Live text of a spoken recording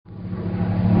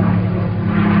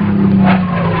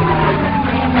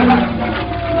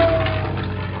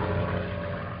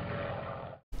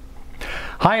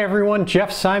Hi everyone,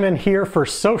 Jeff Simon here for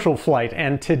SocialFlight,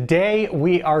 and today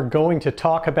we are going to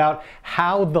talk about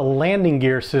how the landing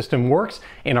gear system works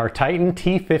in our Titan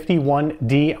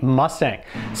T-51D Mustang.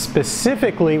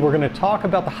 Specifically, we're going to talk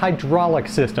about the hydraulic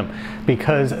system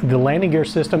because the landing gear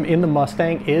system in the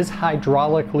Mustang is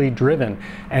hydraulically driven,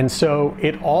 and so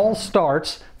it all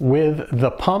starts with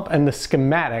the pump and the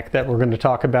schematic that we're going to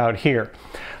talk about here.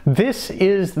 This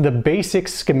is the basic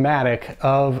schematic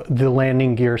of the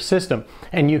landing gear system,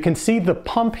 and you can see the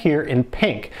pump here in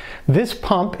pink. This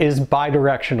pump is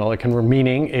bidirectional,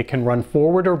 meaning it can run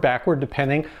forward or backward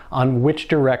depending on which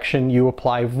direction you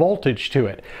apply voltage to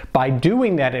it. By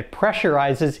doing that, it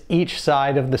pressurizes each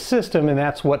side of the system, and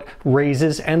that's what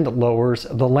raises and lowers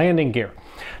the landing gear.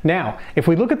 Now, if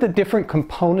we look at the different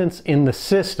components in the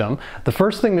system, the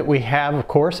first thing that we have, of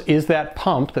course, is that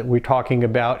pump that we're talking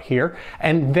about here.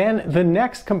 And then the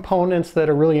next components that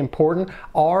are really important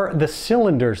are the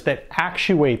cylinders that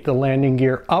actuate the landing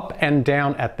gear up and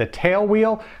down at the tail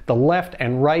wheel, the left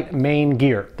and right main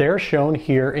gear. They're shown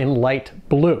here in light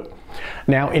blue.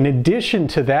 Now, in addition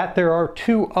to that, there are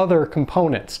two other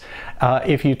components.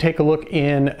 If you take a look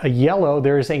in yellow,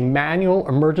 there is a manual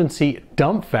emergency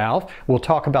dump valve. We'll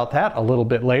talk about that a little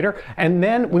bit later. And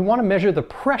then we want to measure the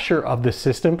pressure of the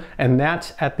system, and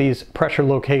that's at these pressure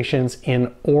locations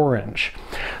in orange.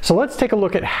 So let's take a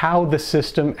look at how the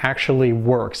system actually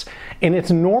works. In its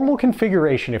normal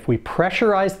configuration, if we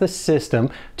pressurize the system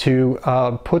to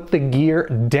put the gear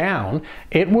down,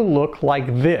 it will look like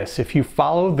this. If you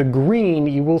follow the green,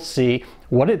 you will see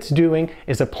what it's doing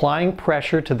is applying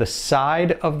pressure to the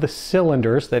side of the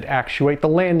cylinders that actuate the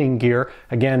landing gear,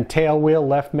 again, tail wheel,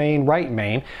 left main, right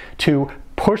main, to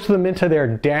push them into their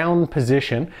down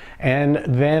position, and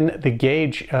then the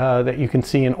gauge that you can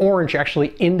see in orange actually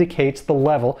indicates the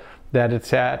level that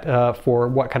it's at for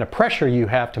what kind of pressure you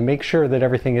have to make sure that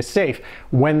everything is safe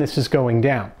when this is going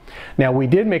down. Now, we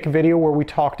did make a video where we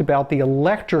talked about the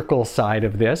electrical side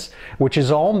of this, which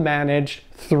is all managed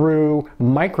through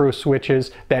micro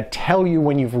switches that tell you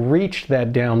when you've reached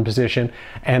that down position,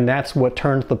 and that's what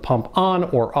turns the pump on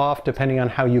or off depending on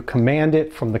how you command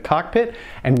it from the cockpit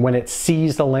and when it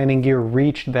sees the landing gear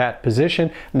reach that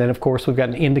position. And then, of course, we've got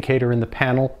an indicator in the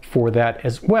panel for that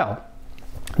as well.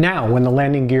 Now, when the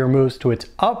landing gear moves to its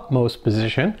utmost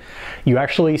position, you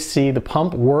actually see the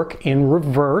pump work in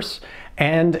reverse,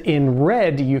 and in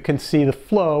red you can see the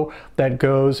flow that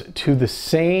goes to the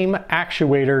same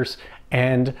actuators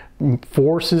and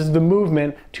forces the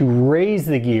movement to raise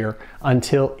the gear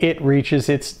until it reaches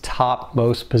its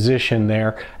topmost position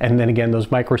there. And then again,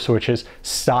 those micro switches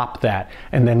stop that.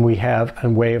 And then we have a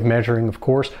way of measuring, of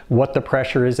course, what the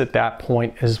pressure is at that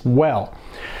point as well.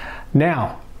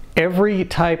 Now, every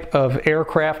type of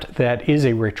aircraft that is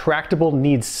a retractable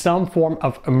needs some form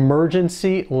of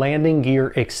emergency landing gear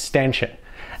extension.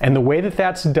 And the way that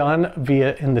that's done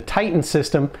in the Titan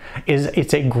system is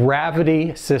it's a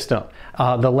gravity system.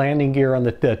 The landing gear on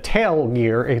the tail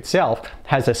gear itself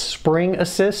has a spring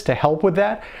assist to help with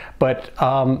that, but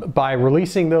by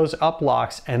releasing those up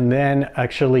locks and then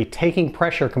actually taking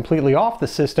pressure completely off the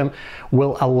system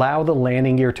will allow the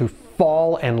landing gear to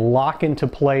fall and lock into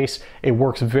place. It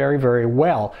works very, very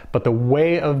well, but the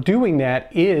way of doing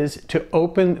that is to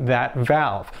open that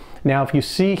valve. Now, if you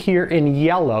see here in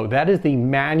yellow, that is the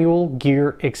manual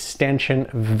gear extension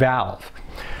valve.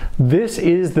 This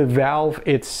is the valve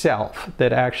itself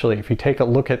that actually, if you take a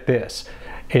look at this,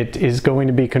 it is going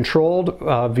to be controlled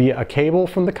via a cable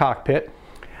from the cockpit,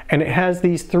 and it has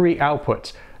these three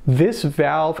outputs. This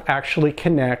valve actually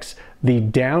connects the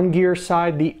down gear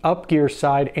side, the up gear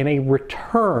side, and a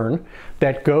return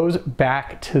that goes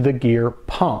back to the gear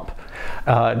pump.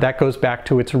 That goes back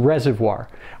to its reservoir.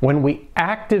 When we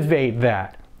activate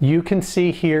that, you can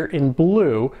see here in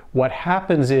blue, what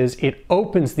happens is it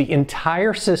opens the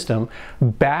entire system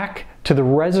back to the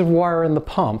reservoir and the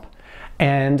pump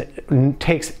and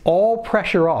takes all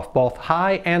pressure off, both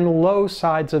high and low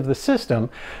sides of the system,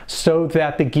 so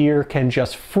that the gear can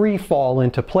just free fall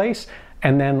into place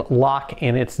and then lock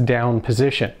in its down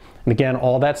position. And again,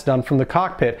 all that's done from the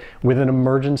cockpit with an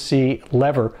emergency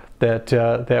lever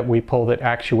that we pull that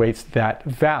actuates that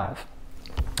valve.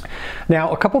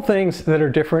 Now, a couple things that are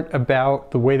different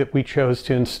about the way that we chose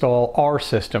to install our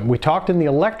system. We talked in the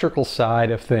electrical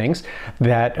side of things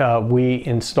that we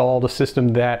installed a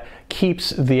system that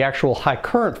keeps the actual high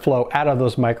current flow out of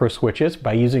those micro switches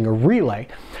by using a relay.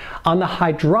 On the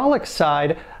hydraulic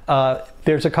side,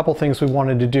 there's a couple things we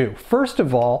wanted to do. First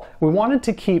of all, we wanted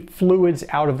to keep fluids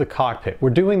out of the cockpit.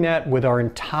 We're doing that with our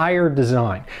entire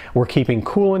design. We're keeping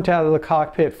coolant out of the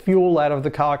cockpit, fuel out of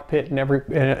the cockpit in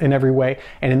every way,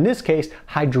 and in this case,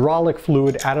 hydraulic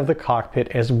fluid out of the cockpit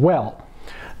as well.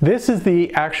 This is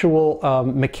the actual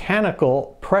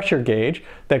mechanical pressure gauge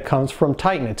that comes from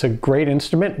Titan. It's a great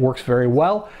instrument, works very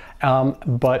well,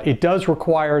 but it does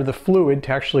require the fluid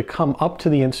to actually come up to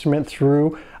the instrument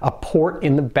through a port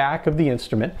in the back of the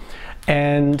instrument.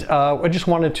 And I just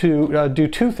wanted to do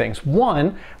two things.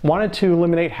 One, wanted to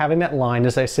eliminate having that line,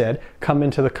 as I said, come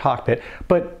into the cockpit.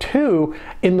 But two,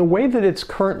 in the way that it's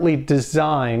currently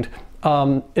designed,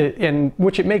 in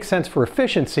which it makes sense for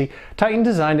efficiency, Titan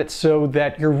designed it so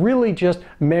that you're really just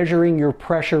measuring your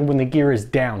pressure when the gear is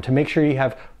down to make sure you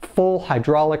have full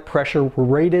hydraulic pressure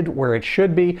rated where it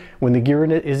should be when the gear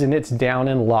is in its down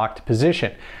and locked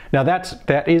position. Now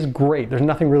that is great. There's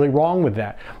nothing really wrong with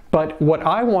that. But what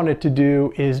I wanted to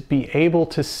do is be able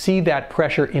to see that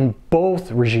pressure in both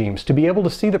regimes, to be able to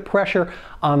see the pressure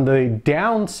on the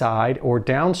downside or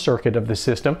down circuit of the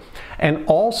system, and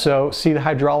also see the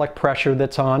hydraulic pressure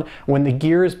that's on when the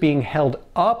gear is being held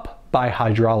up by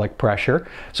hydraulic pressure.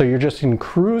 So you're just in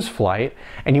cruise flight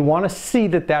and you want to see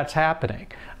that that's happening.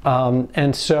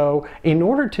 And so in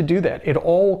order to do that, it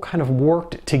all kind of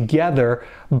worked together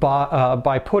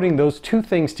by putting those two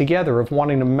things together of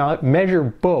wanting to measure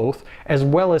both as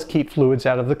well as keep fluids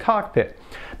out of the cockpit.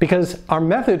 Because our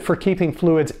method for keeping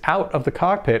fluids out of the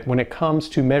cockpit when it comes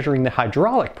to measuring the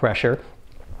hydraulic pressure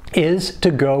is to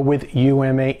go with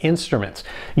UMA instruments.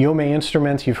 UMA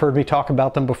instruments, you've heard me talk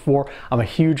about them before. I'm a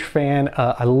huge fan.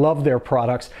 I love their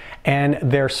products, and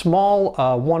their small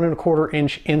 1¼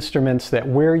 inch instruments that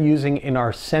we're using in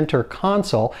our center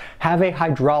console have a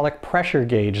hydraulic pressure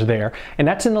gauge there, and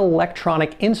that's an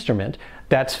electronic instrument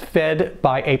that's fed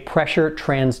by a pressure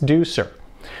transducer.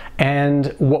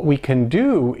 And what we can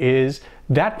do is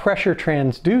that pressure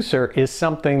transducer is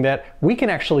something that we can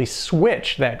actually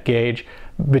switch that gauge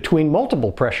between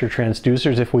multiple pressure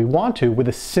transducers if we want to with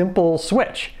a simple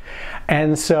switch.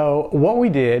 And so what we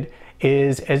did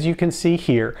is, as you can see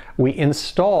here, we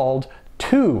installed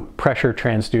two pressure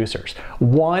transducers,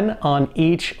 one on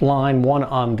each line, one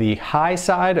on the high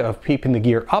side of keeping the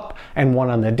gear up and one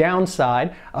on the down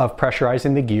side of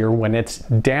pressurizing the gear when it's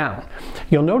down.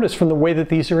 You'll notice from the way that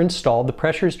these are installed, the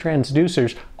pressure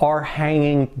transducers are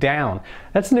hanging down.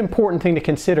 That's an important thing to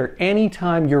consider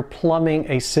anytime you're plumbing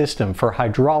a system for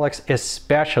hydraulics,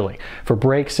 especially for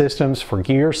brake systems, for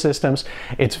gear systems.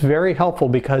 It's very helpful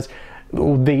because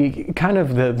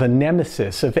the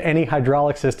nemesis of any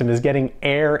hydraulic system is getting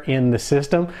air in the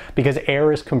system, because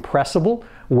air is compressible,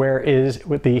 whereas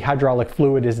with the hydraulic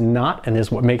fluid is not, and is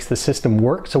what makes the system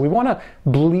work. So we want to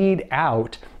bleed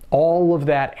out all of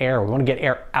that air. We want to get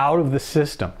air out of the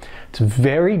system. It's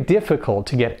very difficult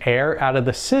to get air out of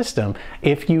the system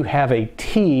if you have a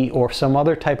T or some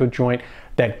other type of joint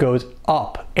that goes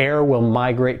up. Air will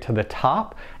migrate to the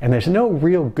top, and there's no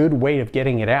real good way of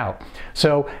getting it out.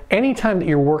 So anytime that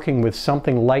you're working with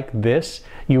something like this,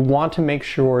 you want to make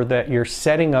sure that you're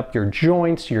setting up your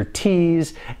joints, your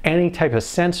T's, any type of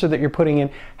sensor that you're putting in,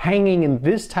 hanging in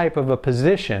this type of a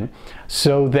position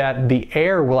so that the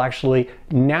air will actually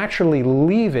naturally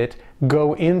leave it,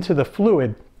 go into the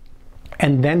fluid,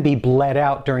 and then be bled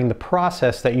out during the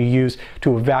process that you use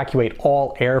to evacuate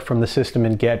all air from the system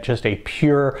and get just a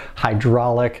pure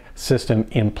hydraulic system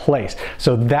in place.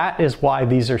 So that is why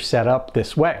these are set up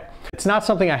this way. It's not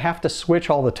something I have to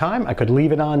switch all the time. I could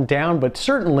leave it on down, but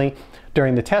certainly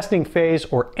during the testing phase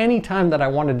or any time that I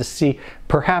wanted to see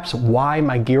perhaps why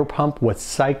my gear pump was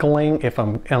cycling if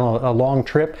I'm on a long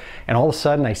trip and all of a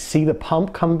sudden I see the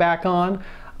pump come back on,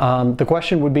 the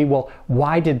question would be, well,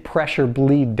 why did pressure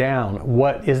bleed down?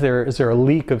 What is there a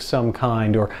leak of some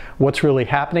kind, or what's really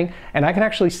happening? And I can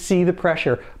actually see the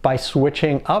pressure by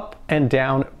switching up and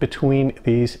down between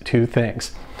these two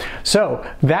things. So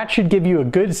that should give you a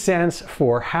good sense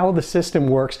for how the system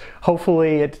works.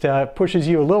 Hopefully it pushes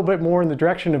you a little bit more in the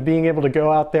direction of being able to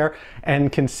go out there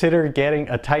and consider getting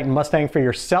a Titan Mustang for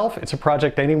yourself. It's a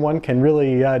project anyone can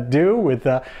really do with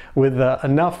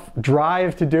enough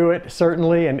drive to do it,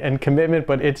 certainly, and commitment,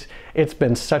 but it's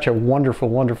been such a wonderful,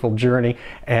 wonderful journey,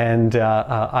 and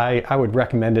I would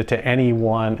recommend it to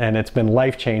anyone, and it's been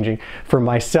life-changing for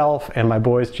myself and my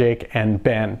boys Jake and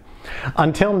Ben.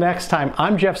 Until next time,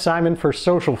 I'm Jeff Simon for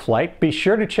SocialFlight. Be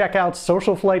sure to check out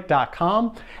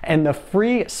SocialFlight.com and the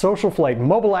free SocialFlight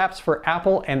mobile apps for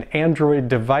Apple and Android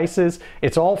devices.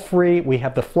 It's all free. We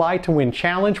have the Fly to Win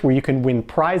Challenge where you can win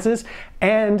prizes,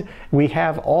 and we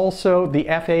have also the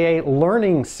FAA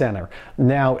Learning Center.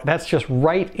 Now, that's just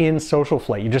right in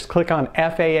SocialFlight. You just click on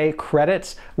FAA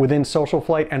credits within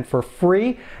SocialFlight, and for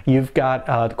free, you've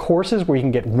got courses where you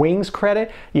can get wings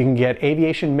credit, you can get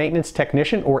aviation maintenance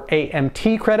technician or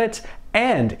AMT credits,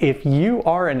 and if you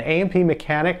are an A&P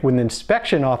mechanic with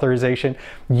inspection authorization,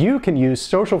 you can use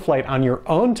SocialFlight on your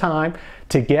own time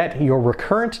to get your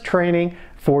recurrent training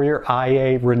for your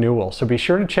IA renewal. So be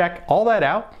sure to check all that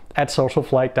out at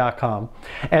SocialFlight.com.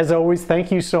 As always,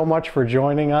 thank you so much for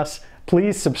joining us.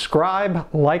 Please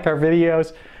subscribe, like our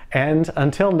videos, and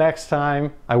until next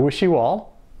time, I wish you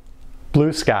all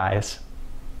blue skies.